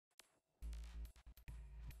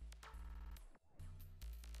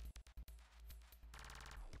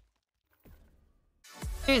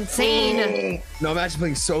You're insane. No, I'm actually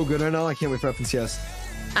playing so good right now. I can't wait for FNCS.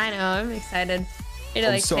 I know. I'm excited. You know,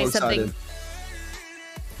 I'm like so say excited. something.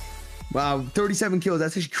 Wow, 37 kills.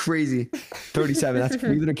 That's actually crazy. 37. That's we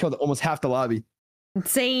literally killed almost half the lobby.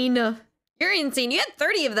 Insane. You're insane. You had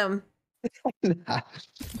 30 of them. No, I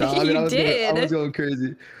You I was did. going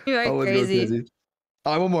crazy. You I are was crazy. going crazy.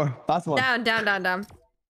 All right, one more. Last one. Down.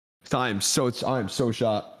 I am so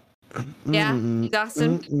shot. Yeah,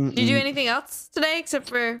 exhausted. Did you do anything else today except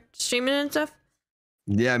for streaming and stuff?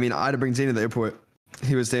 Yeah, I mean, I had to bring Zane to the airport.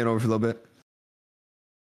 He was staying over for a little bit.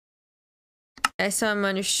 I saw him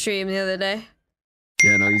on your stream the other day.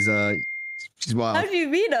 Yeah, no, he's wild. How did you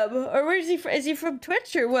meet him? Or where is he from? Is he from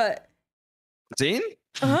Twitch or what? Zane?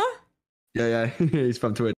 Uh-huh. Yeah, he's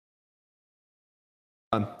from Twitch.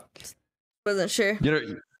 Wasn't sure.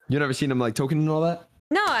 You never seen him like token and all that?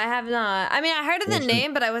 No, I have not. I mean, I heard of the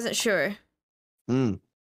name, but I wasn't sure. Yeah,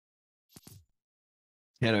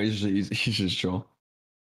 no, he's just chill.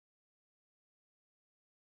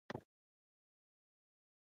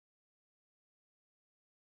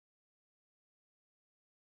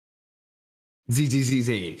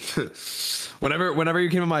 Z. Whenever you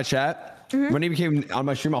came in my chat, when you came on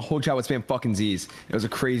my stream, my whole chat would spam fucking Z's. It was the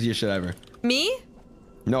craziest shit ever. Me?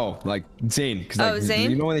 No, like Zane. Cause like,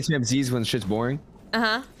 Zane? You know when they spam Z's when shit's boring?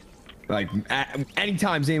 Uh-huh. Like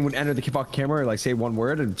anytime Zane would enter the fucking camera or like say one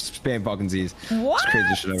word and spam fucking Z's. What? It's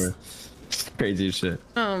crazy shit ever. It's crazy shit.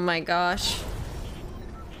 Oh my gosh.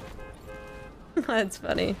 That's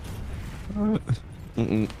funny.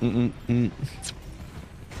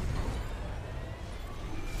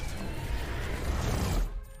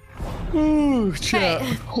 Ooh, chat.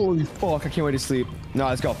 Hey. Holy fuck, I can't wait to sleep. No,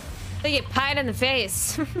 let's go. They get pied in the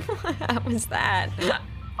face. What was that?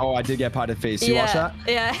 Oh, I did get pied in the face. You watch that?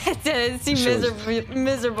 Yeah, it did. It seemed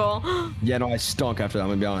miserable. Yeah, no, I stunk after that, I'm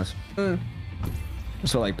gonna be honest.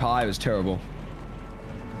 So like pie was terrible.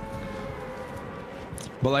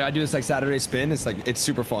 But like I do this like Saturday spin, it's like it's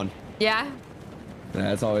super fun. Yeah?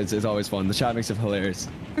 Yeah, it's always fun. The chat makes it hilarious.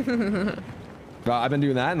 But I've been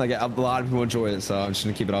doing that and like a lot of people enjoy it, so I'm just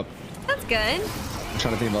gonna keep it up. That's good. I'm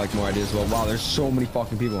trying to think of like more ideas. Well, wow, there's so many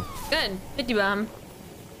fucking people. Good. 50 bomb.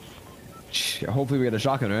 Hopefully we get a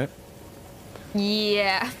shotgun, right?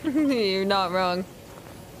 Yeah. You're not wrong.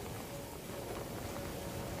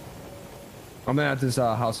 I'm gonna at this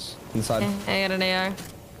house inside. I got an AR.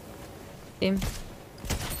 Team.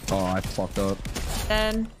 Oh, I fucked up.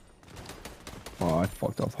 Dead. Oh, I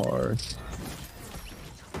fucked up hard.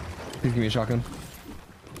 Please give me a shotgun.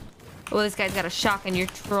 Oh, this guy's got a shotgun. You're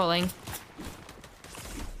trolling.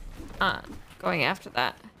 Going after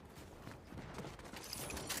that.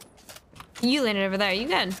 You landed over there. You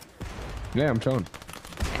good? Yeah, I'm chilling.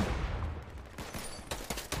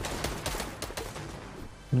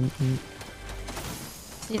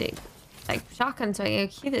 Need a like shotgun so I can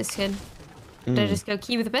go key this kid. Did I just go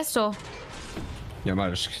key with a pistol? Yeah, I might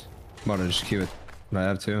have just queue it. Might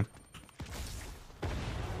have to.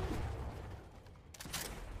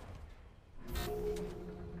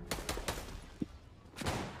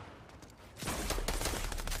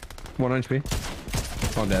 One HP.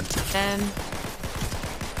 Oh, dead.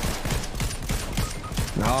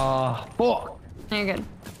 Ah, fuck. You're good.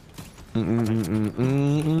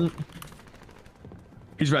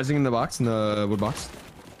 He's resing in the box, in the wood box.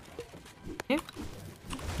 Yeah.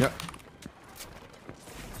 Yep.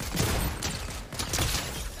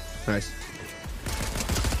 Nice.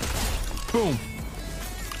 Boom.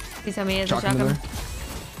 Please tell me it's a Shotgun shotgun.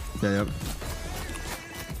 Yeah, yep.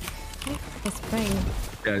 It's spring.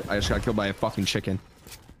 Yeah, I just got killed by a fucking chicken.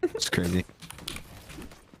 It's crazy.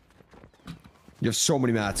 You have so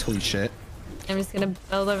many mats, holy shit. I'm just gonna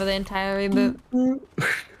build over the entire reboot.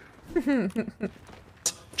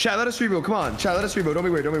 Chat, let us reboot. Come on, chat, let us reboot. Don't be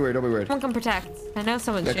weird. Don't be weird. Don't be weird. Someone come protect. I know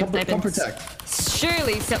someone's Yeah, stream come sniping. protect.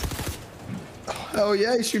 Surely so. Oh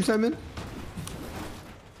yeah, you stream sniping?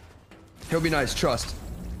 He'll be nice. Trust.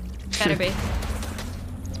 Better be.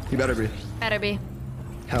 He better be. Better be.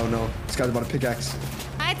 Hell no. This guy's about a pickaxe.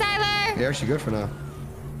 Hi, Tyler. Yeah, actually good for now.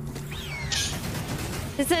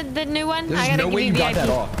 Is it the new one? I There's gotta no give way you you got VIP.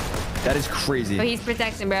 that off. That is crazy. Oh, he's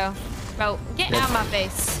protecting, bro. Bro, get out of my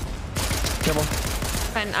face. Careful.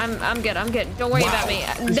 Fine, I'm good. I'm good. Don't worry about me.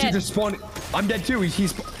 I'm This dude dead. just spawned. I'm dead too.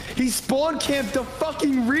 He spawn camped the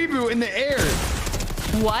fucking reboot in the air.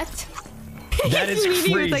 What? That is He was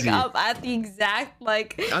crazy. like up at the exact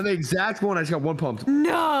like. On the exact one, I just got one pumped.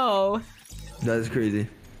 No. That is crazy.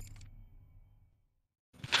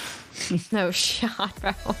 No shot,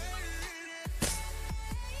 bro.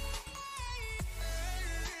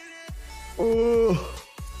 Oh.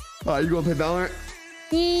 You gonna play Valorant?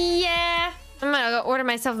 Yeah. I'm gonna go order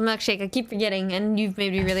myself a milkshake. I keep forgetting, and you've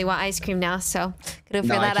made me really want ice cream now, so gotta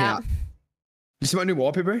figure that out. You see my new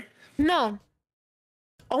wallpaper? No.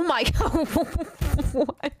 Oh my god.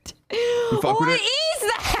 What? What is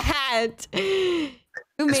that?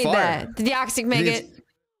 Who made that? Did the Oxic make it?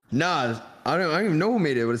 Nah, I don't even know who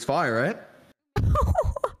made it, but it's fire, right?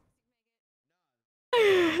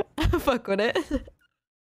 Fuck with it.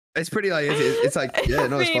 It's pretty like it's like yeah,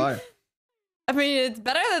 no, it's fire. I mean, it's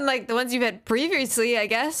better than like the ones you've had previously, I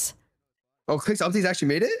guess. Oh, Clix updates actually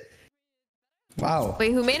made it? Wow.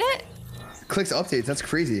 Wait, who made it? Clix updates, that's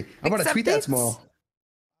crazy. I'm about to tweet that tomorrow.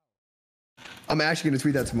 I'm actually gonna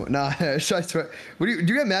tweet that tomorrow. Nah, should I tweet? Do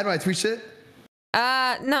you get mad when I tweet shit? No,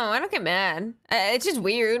 I don't get mad. It's just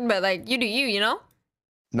weird, but like you do you know?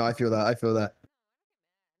 No, I feel that. I feel that.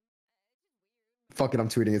 Fuck it, I'm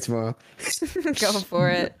tweeting it tomorrow. Go for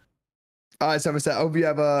it. All right, Sommerset. I hope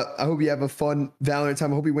you have a fun Valorant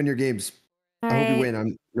time. I hope you win your games. I hope you win.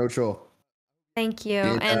 I'm no troll. Thank you.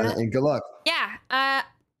 And good luck. Yeah.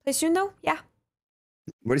 Play soon though? Yeah.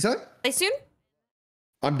 What do you say? Play soon?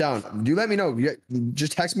 I'm down. You let me know.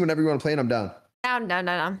 Just text me whenever you want to play and I'm down. Down.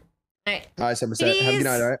 All right. All right, Sommerset. Have a good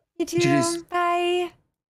night, all right? You too. GG's. Bye.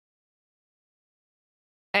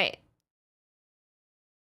 All right.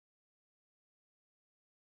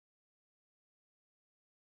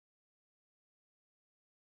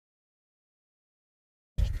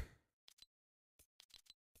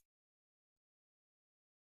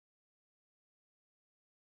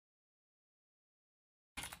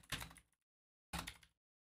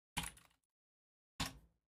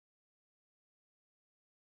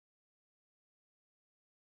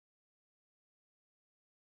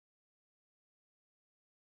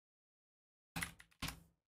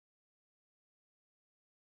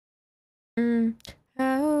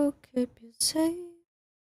 How could you say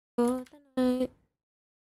for the night?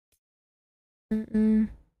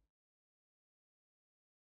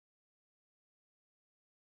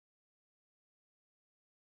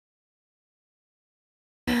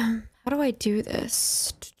 How do I do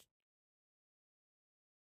this?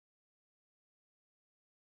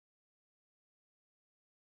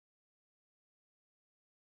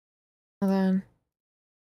 Hold on.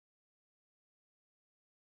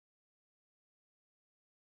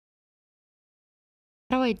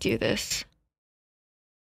 How do I do this?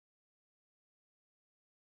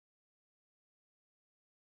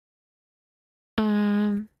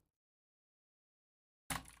 I'm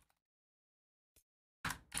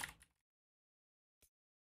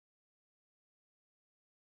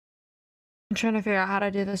trying to figure out how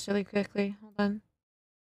to do this really quickly. Hold on.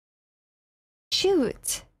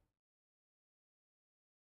 Shoot.